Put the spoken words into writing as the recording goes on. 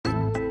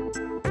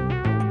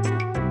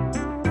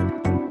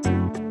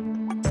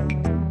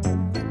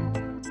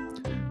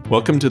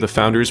Welcome to the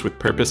Founders with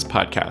Purpose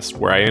podcast,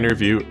 where I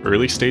interview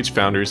early stage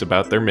founders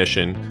about their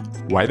mission,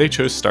 why they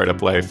chose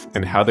startup life,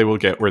 and how they will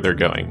get where they're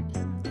going.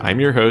 I'm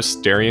your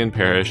host, Darian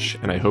Parrish,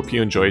 and I hope you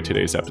enjoy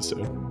today's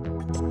episode.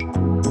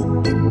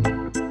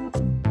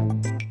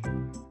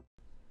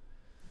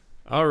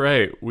 All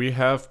right, we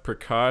have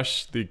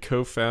Prakash, the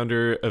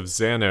co-founder of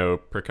Xano.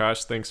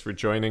 Prakash, thanks for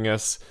joining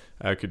us.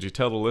 Could you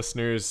tell the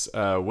listeners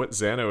what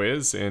Xano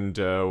is and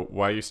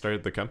why you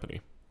started the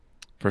company?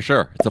 For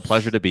sure. It's a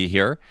pleasure to be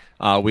here.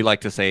 We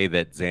like to say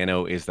that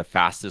Xano is the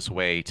fastest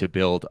way to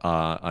build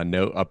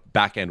a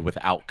backend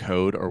without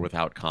code or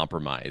without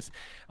compromise.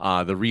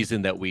 The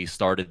reason that we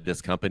started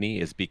this company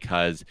is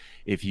because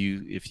if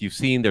you've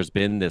seen, there's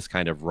been this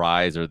kind of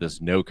rise or this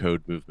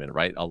no-code movement,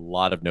 right? A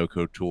lot of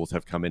no-code tools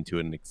have come into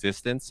an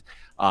existence.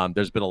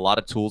 There's been a lot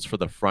of tools for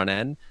the front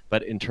end,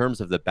 but in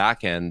terms of the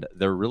back end,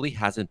 there really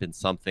hasn't been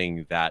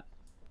something that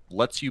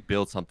lets you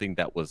build something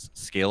that was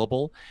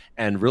scalable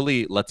and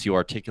really lets you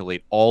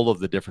articulate all of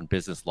the different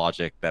business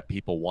logic that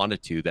people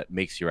wanted to, that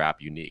makes your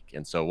app unique.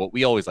 And so what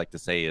we always like to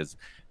say is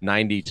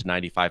 90 to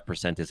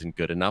 95% isn't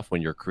good enough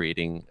when you're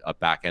creating a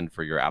backend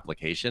for your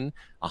application.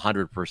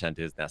 100%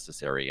 is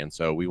necessary. And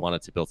so we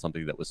wanted to build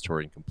something that was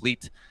Turing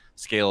complete,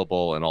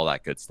 scalable, and all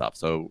that good stuff.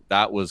 So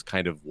that was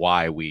kind of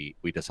why we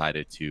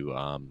decided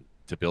to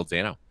build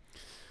Xano.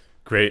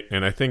 Great.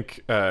 And I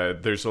think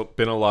there's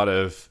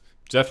been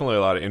definitely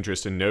a lot of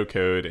interest in no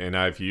code, and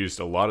I've used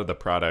a lot of the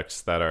products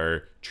that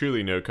are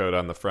truly no code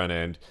on the front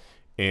end.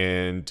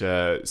 And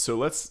so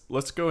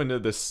let's go into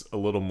this a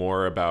little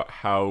more about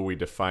how we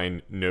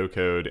define no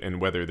code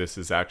and whether this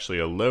is actually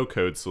a low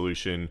code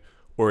solution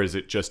or is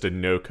it just a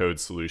no code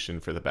solution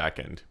for the back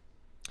end?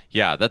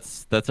 Yeah,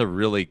 that's a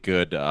really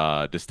good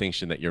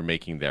distinction that you're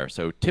making there.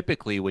 So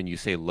typically when you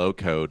say low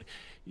code,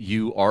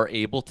 you are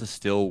able to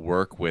still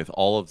work with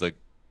all of the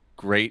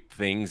great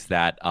things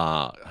that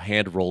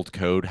hand-rolled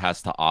code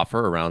has to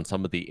offer around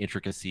some of the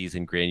intricacies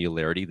and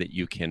granularity that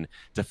you can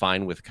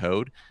define with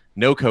code.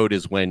 No code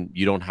is when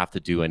you don't have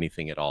to do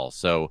anything at all.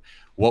 So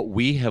what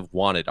we have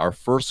wanted, our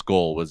first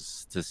goal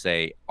was to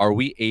say, are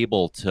we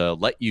able to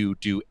let you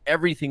do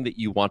everything that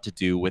you want to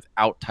do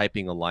without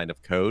typing a line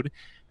of code?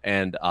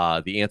 And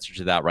the answer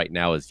to that right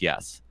now is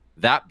yes.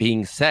 That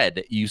being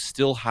said, you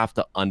still have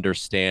to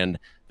understand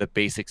the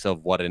basics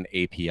of what an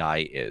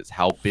API is,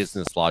 how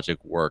business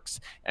logic works,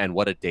 and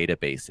what a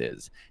database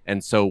is.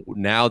 And so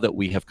now that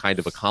we have kind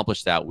of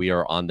accomplished that, we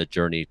are on the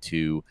journey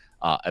to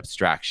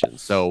abstraction.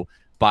 So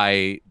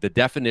by the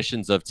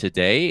definitions of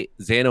today,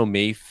 Xano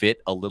may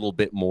fit a little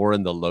bit more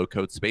in the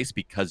low-code space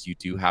because you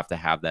do have to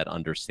have that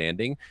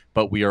understanding,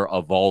 but we are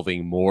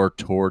evolving more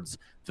towards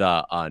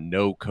the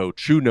no-code,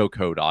 true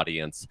no-code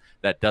audience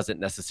that doesn't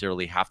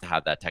necessarily have to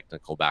have that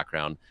technical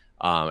background.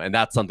 And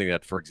that's something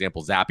that, for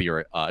example,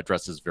 Zapier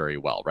addresses very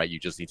well, right? You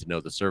just need to know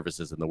the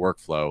services and the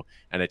workflow,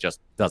 and it just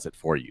does it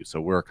for you.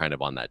 So we're kind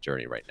of on that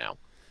journey right now.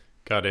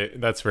 Got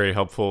it. That's very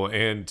helpful.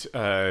 And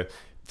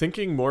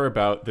thinking more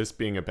about this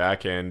being a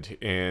backend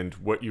and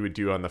what you would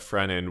do on the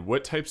front end,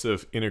 what types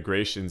of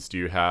integrations do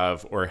you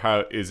have, or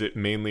how is it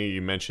mainly,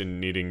 you mentioned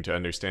needing to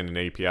understand an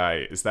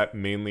API, is that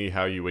mainly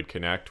how you would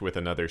connect with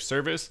another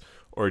service,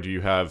 or do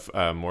you have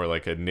more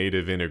like a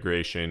native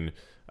integration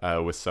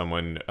with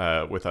someone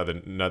with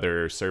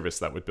another service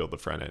that would build the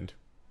front end?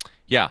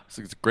 Yeah,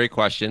 so it's a great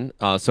question.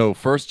 So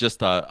first,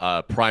 just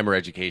a primer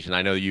education.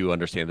 I know you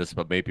understand this,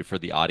 but maybe for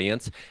the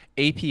audience,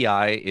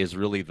 API is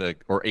really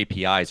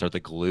APIs are the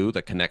glue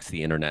that connects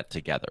the internet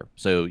together.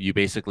 So you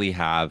basically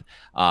have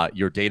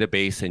your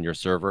database and your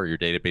server. Your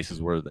database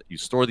is where you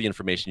store the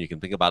information. You can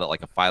think about it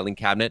like a filing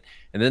cabinet.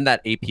 And then that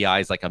API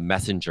is like a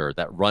messenger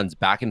that runs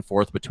back and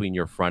forth between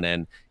your front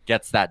end,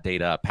 gets that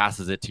data,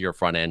 passes it to your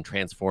front end,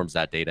 transforms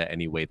that data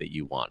any way that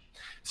you want.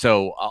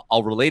 So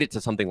I'll relate it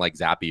to something like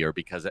Zapier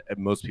because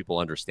most people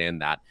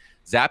understand that.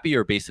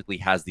 Zapier basically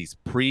has these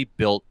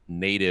pre-built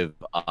native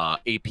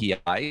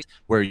APIs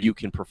where you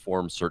can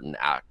perform certain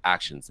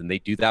actions, and they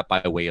do that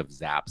by way of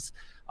zaps.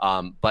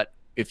 But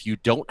if you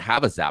don't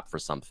have a zap for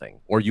something,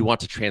 or you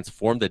want to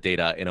transform the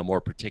data in a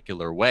more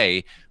particular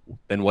way,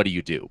 then what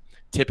do?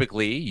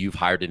 Typically, you've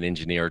hired an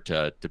engineer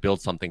to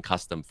build something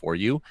custom for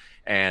you.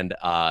 And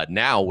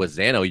now with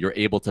Xano, you're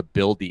able to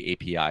build the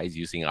APIs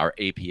using our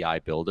API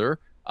builder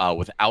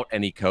without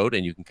any code,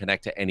 and you can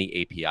connect to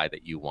any API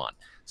that you want.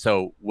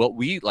 So what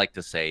we like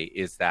to say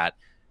is that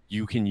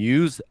you can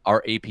use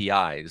our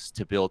APIs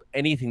to build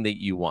anything that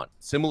you want,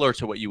 similar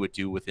to what you would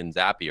do within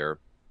Zapier.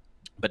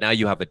 But now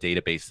you have a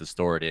database to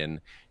store it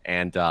in,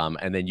 and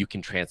then you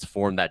can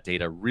transform that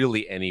data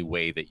really any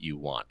way that you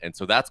want. And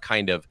so that's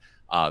kind of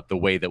the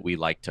way that we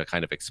like to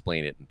kind of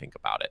explain it and think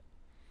about it.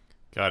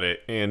 Got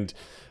it. And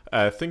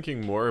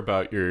thinking more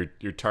about your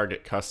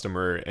target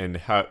customer and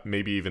how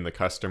maybe even the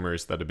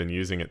customers that have been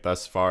using it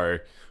thus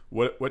far,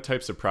 what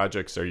types of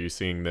projects are you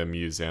seeing them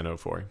use Xano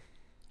for?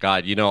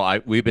 God,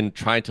 we've been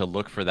trying to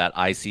look for that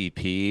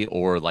ICP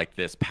or like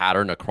this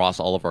pattern across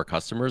all of our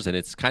customers, and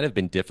it's kind of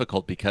been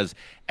difficult because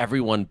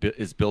everyone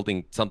is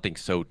building something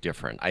so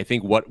different. I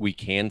think what we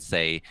can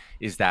say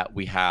is that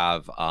we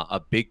have a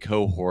big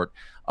cohort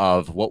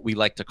of what we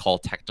like to call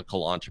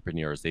technical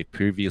entrepreneurs. They've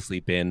previously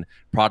been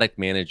product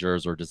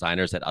managers or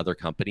designers at other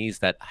companies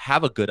that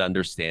have a good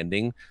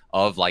understanding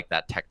of like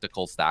that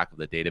technical stack of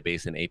the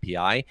database and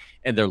API,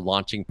 and they're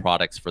launching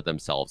products for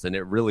themselves. And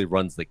it really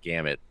runs the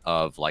gamut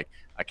of like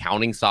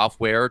accounting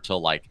software to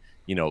like,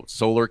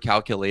 solar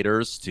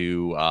calculators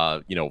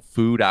to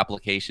food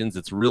applications.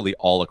 It's really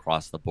all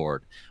across the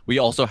board. We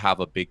also have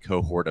a big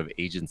cohort of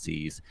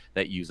agencies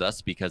that use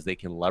us because they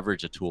can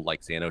leverage a tool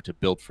like Xano to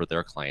build for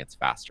their clients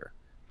faster.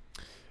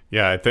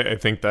 Yeah, I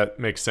think that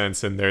makes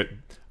sense. And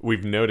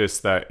we've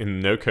noticed that in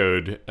no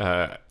code,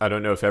 I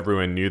don't know if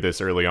everyone knew this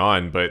early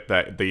on, but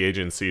that the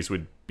agencies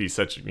would be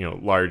such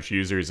large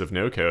users of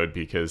no code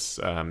because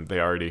they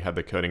already had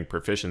the coding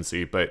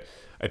proficiency. But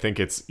I think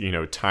it's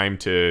time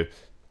to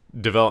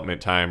development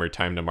time or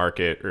time to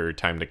market or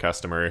time to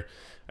customer,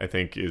 I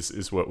think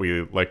is what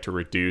we like to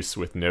reduce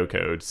with no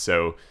code.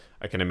 So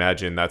I can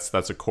imagine that's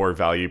a core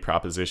value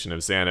proposition of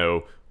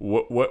Xano.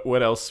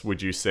 What else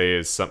would you say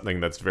is something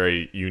that's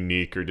very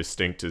unique or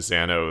distinct to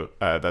Xano?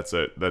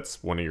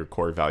 That's one of your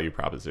core value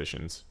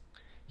propositions.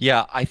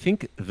 Yeah, I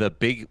think the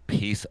big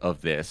piece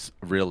of this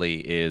really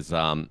is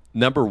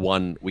number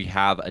one, we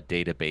have a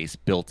database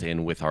built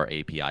in with our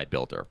API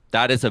builder.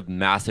 That is a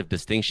massive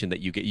distinction that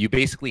you get. You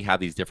basically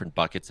have these different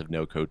buckets of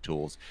no code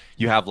tools.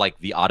 You have like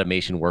the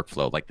automation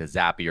workflow, like the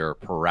Zapier,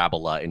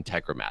 Parabola,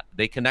 Integromat.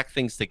 They connect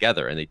things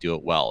together and they do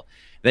it well.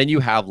 Then you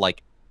have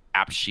like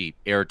AppSheet,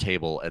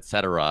 Airtable,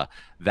 etc.,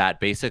 that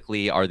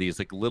basically are these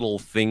like little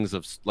things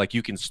of like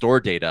you can store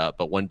data,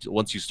 but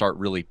once you start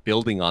really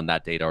building on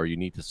that data, or you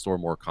need to store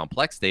more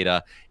complex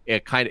data,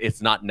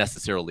 it's not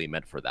necessarily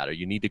meant for that, or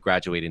you need to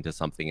graduate into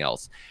something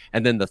else.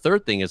 And then the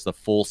third thing is the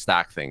full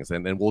stack things,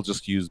 and then we'll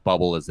just use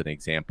Bubble as an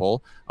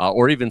example,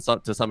 or even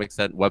to some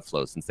extent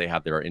Webflow, since they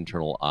have their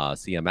internal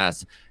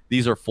CMS.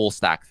 These are full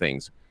stack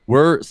things.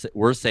 We're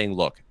saying,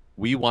 look,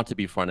 we want to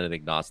be front end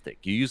agnostic.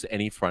 You use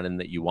any front end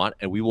that you want,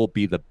 and we will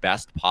be the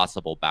best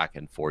possible back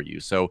end for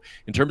you. So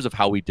in terms of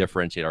how we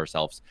differentiate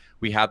ourselves,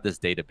 we have this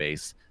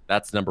database.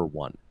 That's number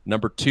one.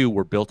 Number two,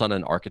 we're built on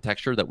an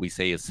architecture that we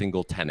say is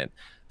single tenant.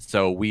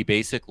 So we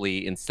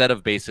basically, instead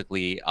of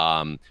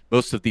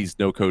most of these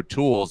no code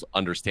tools,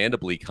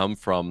 understandably, come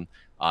from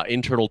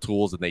internal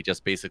tools, and they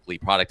just basically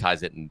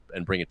productize it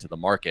and bring it to the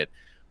market.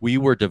 We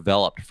were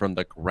developed from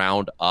the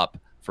ground up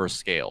for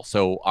scale.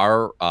 So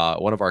our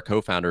one of our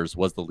co-founders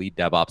was the lead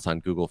DevOps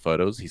on Google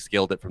Photos. He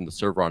scaled it from the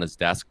server on his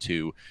desk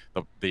to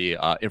the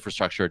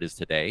infrastructure it is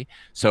today.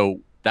 So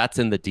that's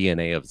in the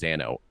DNA of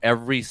Xano.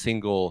 Every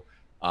single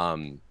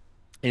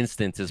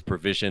instance is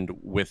provisioned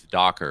with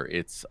Docker.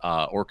 It's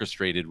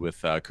orchestrated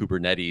with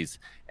Kubernetes,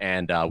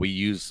 and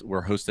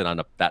we're hosted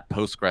on that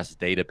Postgres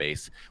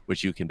database,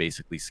 which you can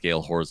basically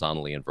scale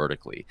horizontally and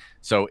vertically.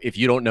 So if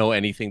you don't know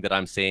anything that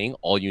I'm saying,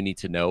 all you need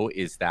to know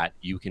is that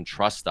you can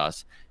trust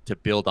us to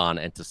build on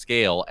and to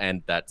scale,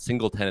 and that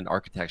single tenant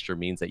architecture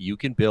means that you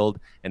can build,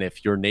 and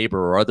if your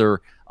neighbor or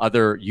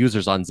other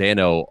users on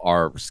Xano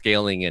are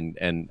scaling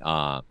and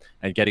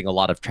getting a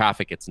lot of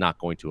traffic, it's not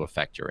going to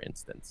affect your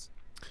instance.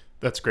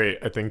 That's great.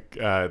 I think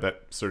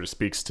that sort of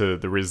speaks to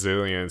the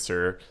resilience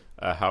or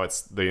how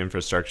the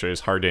infrastructure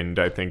is hardened.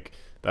 I think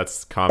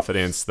that's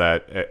confidence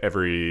that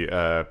every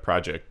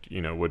project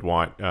would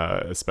want,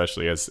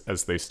 especially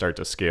as they start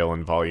to scale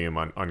in volume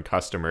on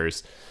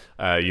customers.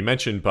 You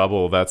mentioned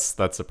Bubble. That's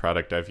a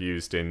product I've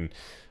used, and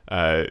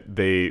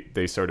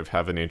they sort of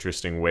have an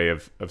interesting way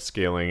of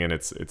scaling, and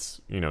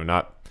it's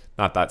not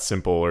that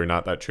simple or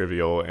not that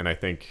trivial. And I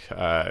think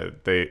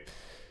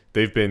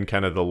they've been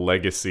kind of the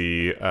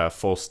legacy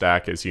full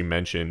stack, as you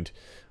mentioned.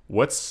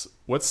 What's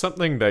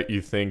something that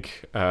you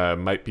think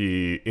might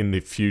be in the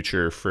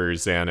future for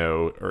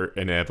Xano or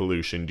an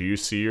evolution? Do you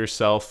see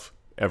yourself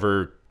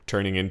ever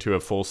turning into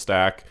a full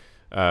stack,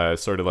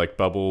 sort of like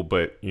Bubble,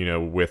 but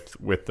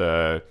with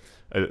a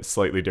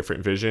slightly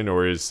different vision,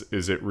 or is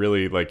it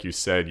really, like you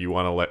said, you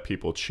want to let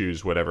people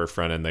choose whatever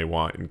front end they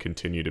want and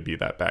continue to be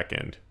that back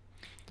end?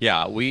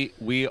 Yeah,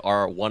 we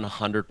are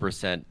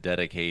 100%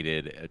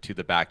 dedicated to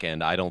the back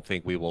end. I don't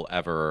think we will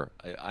ever.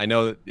 I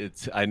know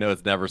it's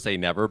never say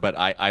never, but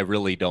I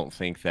really don't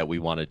think that we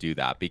want to do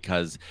that,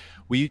 because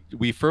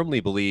we firmly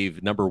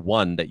believe, number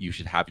one, that you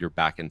should have your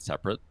back end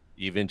separate.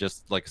 Even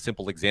just like a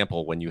simple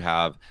example, when you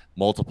have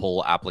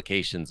multiple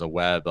applications, a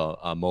web,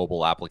 a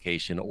mobile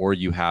application, or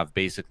you have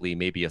basically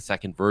maybe a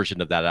second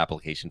version of that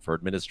application for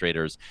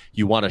administrators,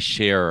 you want to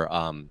share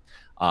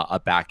a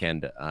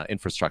backend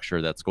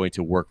infrastructure that's going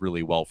to work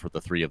really well for the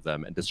three of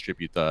them and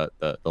distribute the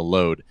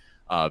load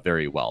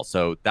very well.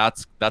 So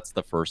that's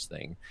the first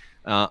thing.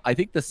 I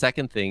think the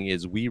second thing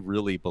is we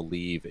really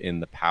believe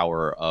in the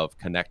power of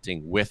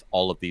connecting with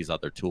all of these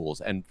other tools.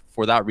 And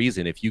for that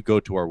reason, if you go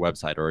to our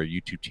website or our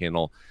YouTube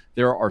channel,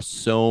 there are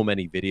so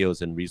many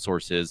videos and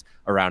resources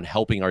around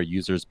helping our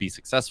users be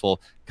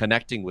successful,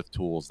 connecting with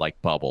tools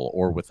like Bubble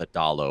or with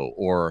Adalo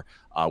or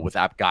with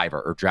AppGyver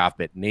or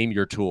DraftBit. Name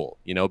your tool,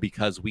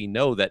 because we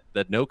know that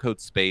the no-code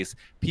space,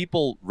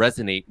 people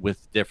resonate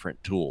with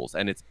different tools.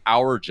 And it's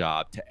our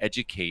job to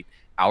educate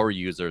our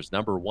users,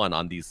 number one,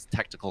 on these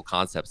technical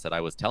concepts that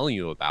I was telling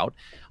you about,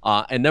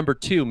 and number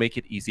two, make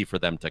it easy for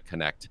them to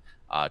connect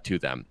to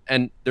them.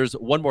 And there's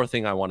one more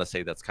thing I want to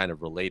say that's kind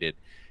of related.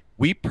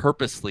 We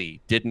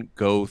purposely didn't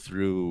go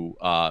through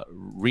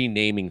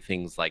renaming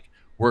things like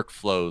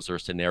workflows or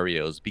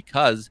scenarios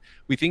because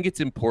we think it's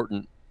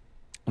important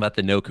that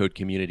the no code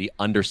community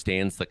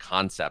understands the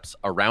concepts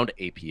around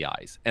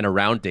APIs and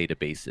around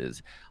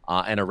databases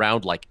and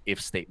around like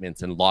if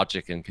statements and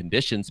logic and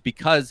conditions,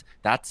 because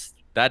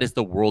that is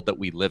the world that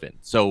we live in.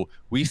 So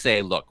we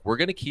say, look, we're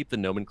going to keep the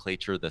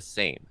nomenclature the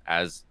same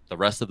as the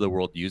rest of the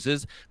world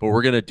uses, but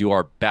we're going to do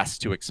our best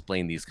to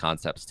explain these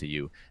concepts to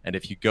you. And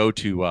if you go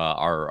to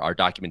our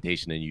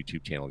documentation and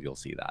YouTube channel, you'll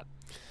see that.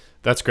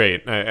 That's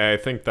great. I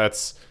think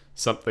that's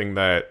something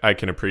that I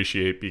can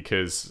appreciate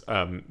because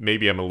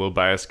maybe I'm a little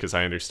biased because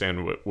I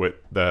understand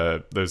what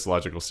those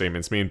logical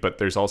statements mean, but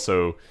there's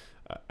also,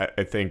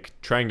 I think,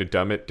 trying to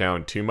dumb it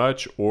down too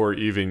much or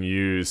even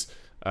use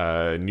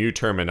new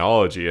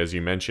terminology, as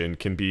you mentioned,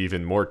 can be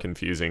even more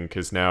confusing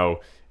because now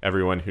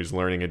everyone who's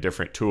learning a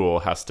different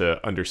tool has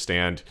to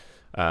understand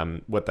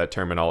what that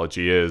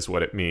terminology is,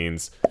 what it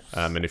means,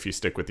 and if you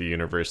stick with the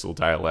universal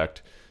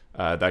dialect,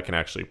 that can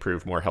actually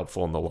prove more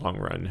helpful in the long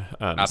run.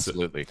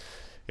 Absolutely.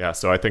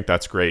 So I think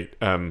that's great.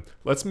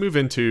 Let's move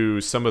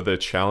into some of the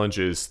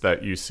challenges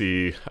that you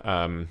see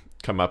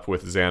come up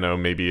with Xano.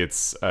 Maybe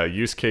it's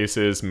use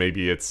cases,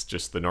 maybe it's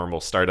just the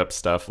normal startup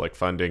stuff like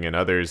funding and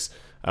others.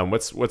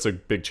 What's a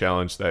big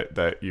challenge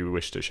that you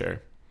wish to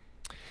share?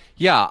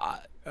 Yeah,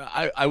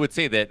 I would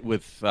say that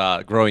with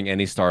growing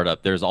any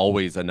startup, there's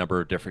always a number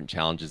of different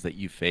challenges that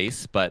you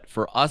face. But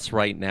for us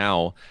right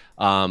now,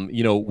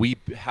 we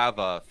have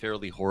a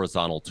fairly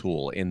horizontal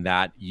tool in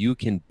that you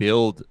can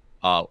build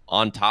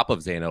on top of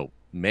Xano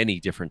many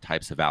different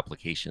types of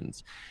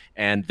applications.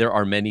 And there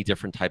are many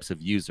different types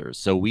of users.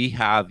 So we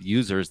have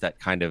users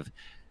that kind of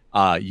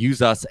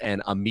use us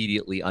and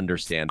immediately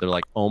understand. They're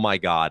like, oh my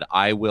God,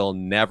 I will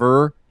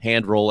never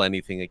hand roll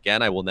anything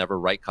again. I will never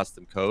write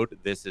custom code.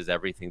 This is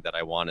everything that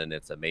I want and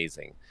it's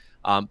amazing.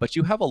 But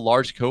you have a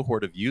large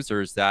cohort of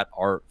users that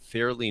are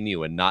fairly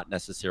new and not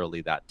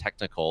necessarily that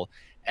technical.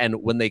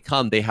 And when they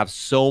come, they have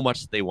so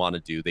much that they want to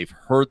do. They've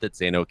heard that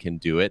Xano can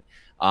do it,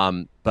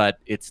 but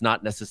it's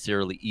not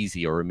necessarily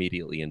easy or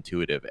immediately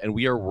intuitive. And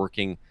we are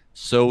working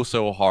so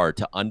hard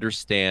to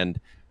understand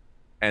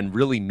and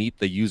really meet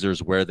the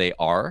users where they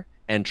are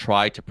and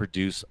try to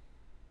produce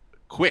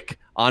quick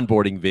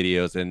onboarding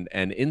videos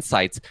and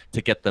insights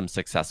to get them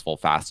successful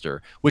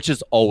faster, which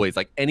is always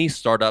like any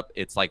startup.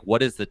 It's like,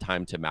 what is the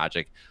time to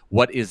magic?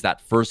 What is that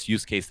first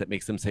use case that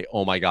makes them say,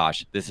 oh my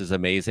gosh, this is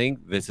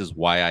amazing. This is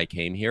why I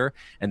came here.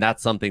 And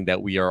that's something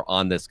that we are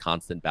on this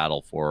constant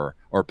battle for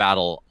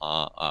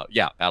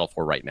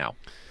right now.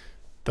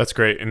 That's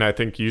great. And I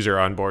think user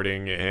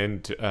onboarding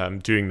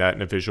and doing that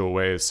in a visual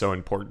way is so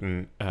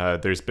important.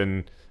 There's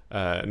been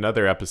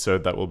another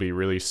episode that will be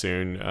really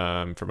soon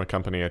from a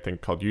company I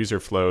think called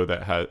Userflow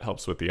that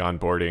helps with the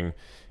onboarding.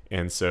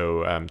 And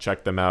so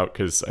check them out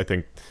because I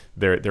think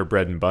their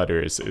bread and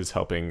butter is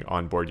helping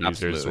onboard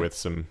users Absolutely. with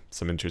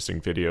some interesting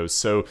videos.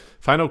 So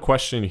final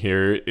question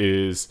here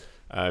is,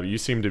 you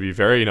seem to be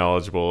very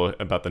knowledgeable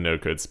about the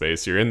no-code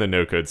space. You're in the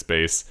no-code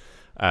space.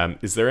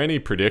 Is there any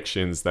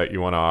predictions that you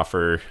want to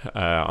offer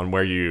on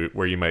where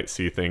you might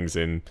see things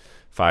in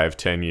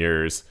 5-10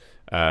 years?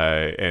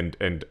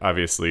 And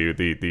obviously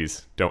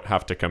these don't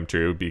have to come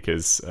true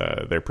because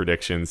they're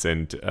predictions.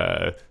 And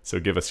so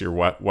give us your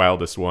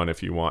wildest one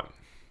if you want.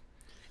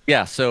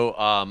 Yeah,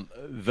 so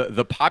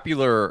the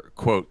popular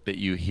quote that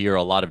you hear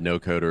a lot of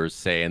no-coders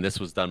say, and this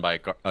was done by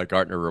a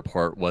Gartner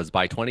report, was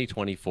by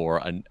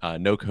 2024,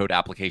 no-code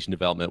application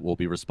development will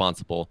be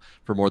responsible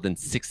for more than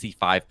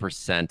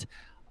 65%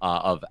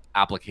 of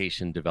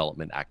application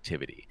development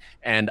activity.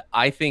 And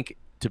I think,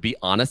 to be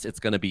honest, it's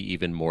going to be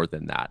even more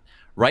than that.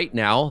 Right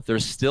now,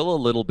 there's still a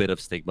little bit of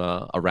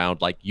stigma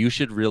around like you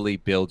should really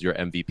build your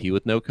MVP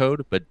with no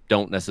code, but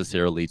don't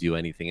necessarily do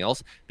anything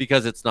else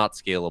because it's not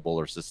scalable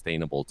or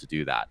sustainable to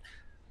do that.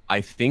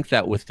 I think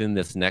that within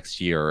this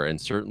next year,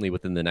 and certainly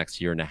within the next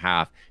year and a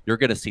half, you're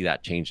going to see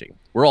that changing.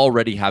 We're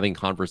already having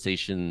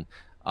conversations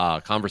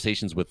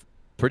with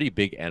pretty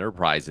big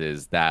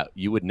enterprises that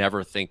you would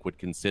never think would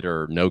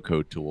consider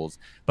no-code tools.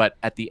 But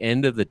at the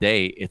end of the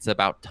day, it's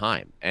about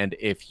time. And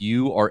if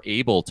you are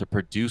able to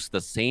produce the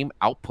same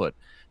output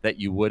that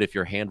you would if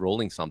you're hand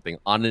rolling something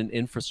on an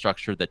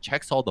infrastructure that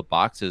checks all the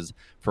boxes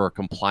for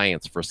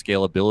compliance, for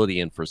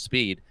scalability, and for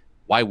speed,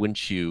 why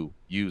wouldn't you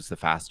use the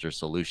faster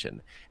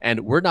solution? And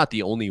we're not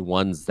the only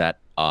ones that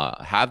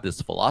have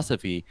this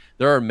philosophy.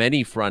 There are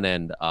many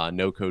front-end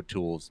no-code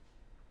tools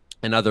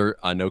and other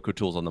no-code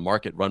tools on the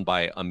market run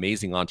by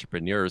amazing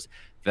entrepreneurs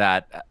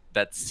that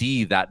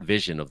see that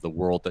vision of the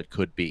world that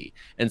could be.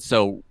 And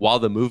so while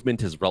the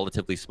movement is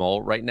relatively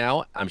small right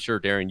now, I'm sure,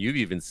 Darren, you've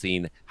even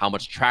seen how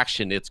much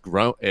traction it's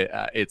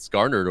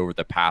garnered over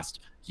the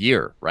past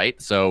year,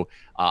 right? So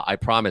I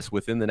promise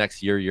within the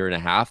next year and a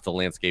half, the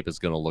landscape is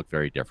going to look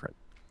very different.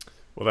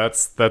 Well,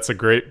 that's a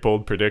great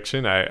bold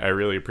prediction. I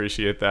really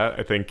appreciate that.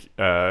 I think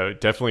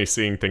definitely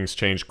seeing things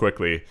change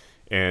quickly.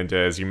 And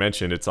as you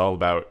mentioned, it's all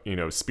about,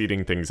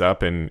 speeding things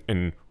up,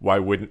 and why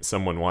wouldn't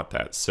someone want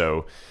that?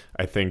 So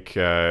I think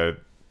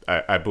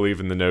I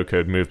believe in the no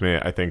code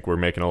movement. I think we're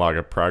making a lot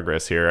of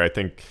progress here. I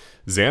think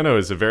Xano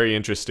is a very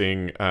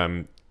interesting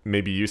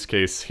maybe use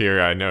case here.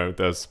 I know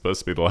that was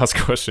supposed to be the last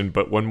question,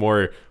 but one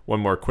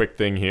more quick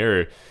thing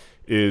here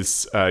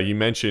is you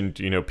mentioned,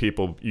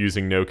 people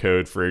using no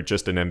code for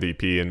just an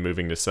MVP and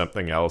moving to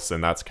something else,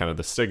 and that's kind of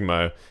the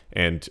stigma.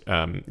 And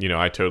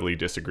I totally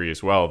disagree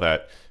as well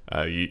that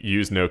you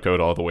use no code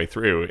all the way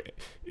through.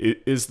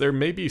 Is there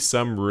maybe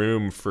some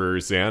room for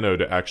Xano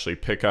to actually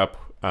pick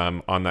up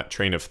on that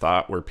train of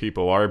thought where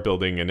people are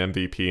building an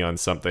MVP on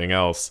something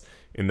else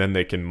and then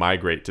they can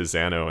migrate to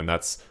Xano, and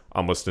that's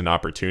almost an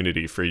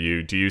opportunity for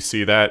you? Do you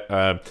see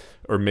that,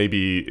 or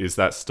maybe is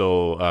that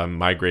still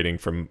migrating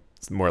from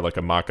more like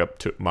a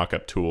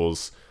mock-up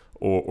tools,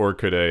 or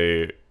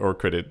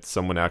could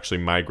someone actually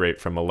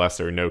migrate from a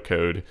lesser no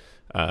code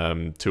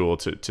tool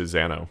to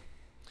Xano?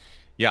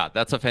 Yeah,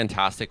 that's a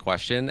fantastic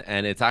question,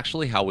 and it's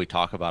actually how we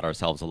talk about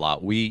ourselves a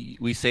lot.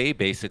 We say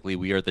basically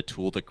we are the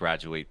tool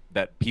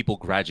that people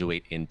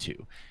graduate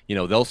into.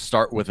 They'll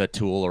start with a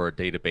tool or a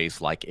database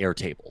like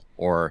Airtable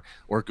or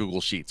Google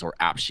Sheets or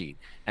AppSheet,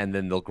 and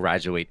then they'll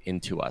graduate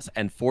into us.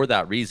 And for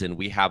that reason,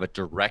 we have a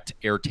direct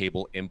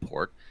Airtable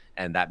import,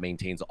 and that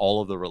maintains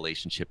all of the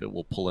relationship. It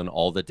will pull in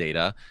all the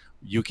data.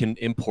 You can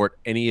import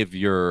any of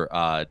your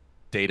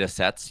data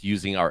sets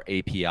using our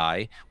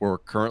API. We're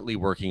currently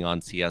working on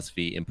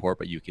CSV import,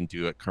 but you can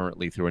do it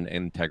currently through an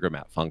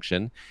Integromat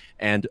function.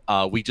 And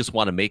we just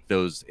want to make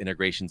those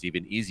integrations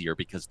even easier,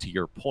 because to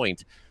your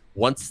point,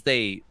 once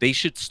they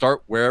should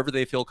start wherever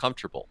they feel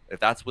comfortable.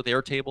 If that's with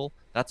Airtable,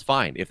 that's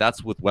fine. If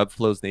that's with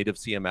Webflow's native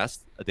CMS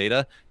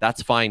data,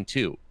 that's fine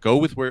too. Go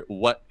with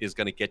what is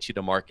going to get you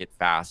to market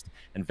fast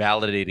and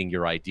validating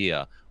your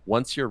idea.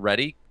 Once you're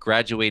ready,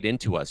 graduate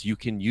into us. You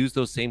can use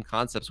those same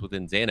concepts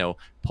within Xano,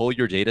 pull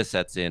your data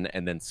sets in,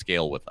 and then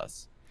scale with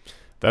us.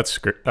 That's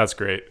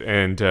great.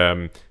 And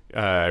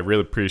I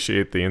really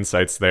appreciate the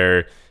insights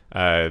there.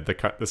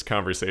 This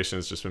conversation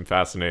has just been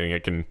fascinating.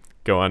 It can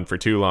go on for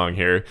too long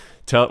here.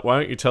 Why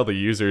don't you tell the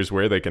users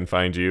where they can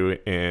find you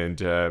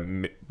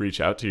and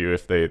reach out to you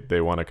if they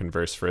want to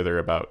converse further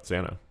about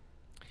Xano?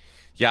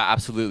 Yeah,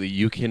 absolutely.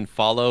 You can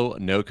follow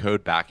No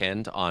Code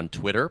Backend on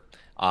Twitter.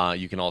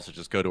 You can also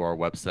just go to our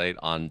website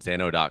on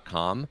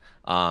xano.com.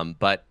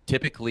 But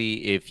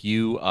typically, if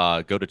you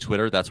go to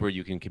Twitter, that's where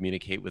you can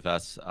communicate with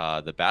us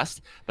the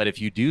best. But if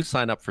you do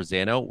sign up for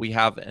Xano, we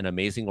have an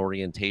amazing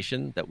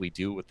orientation that we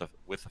do with the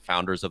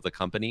founders of the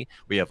company.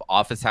 We have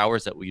office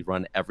hours that we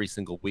run every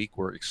single week.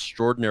 We're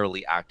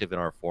extraordinarily active in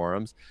our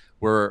forums.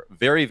 We're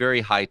very,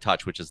 very high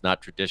touch, which is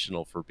not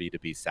traditional for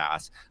B2B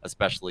SaaS,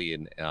 especially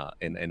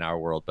in our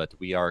world. But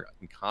we are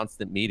in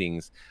constant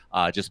meetings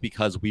just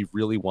because we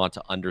really want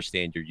to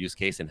understand your use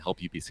case and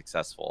help you be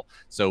successful.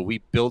 So we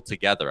build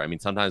together. I mean,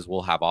 sometimes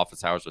we'll have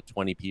office hours with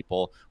 20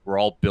 people. We're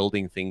all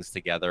building things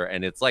together,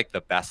 and it's like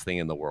the best thing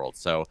in the world.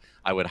 So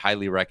I would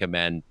highly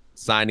recommend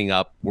signing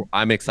up.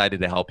 I'm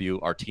excited to help you.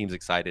 Our team's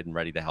excited and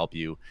ready to help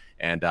you.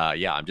 And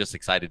yeah, I'm just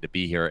excited to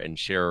be here and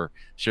share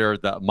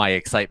my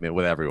excitement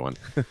with everyone.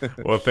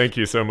 Well, thank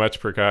you so much,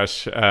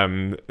 Prakash.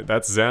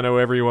 That's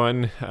Xano,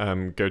 everyone.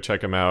 Go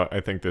check them out. I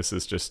think this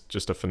is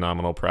just a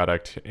phenomenal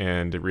product,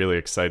 and really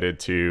excited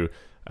to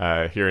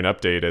hear an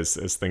update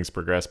as things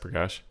progress,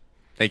 Prakash.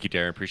 Thank you,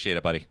 Darren. Appreciate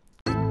it, buddy.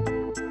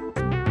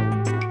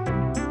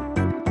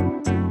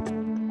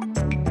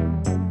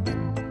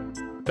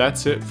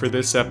 That's it for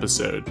this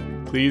episode.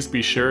 Please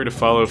be sure to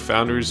follow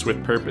Founders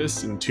with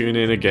Purpose and tune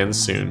in again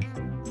soon.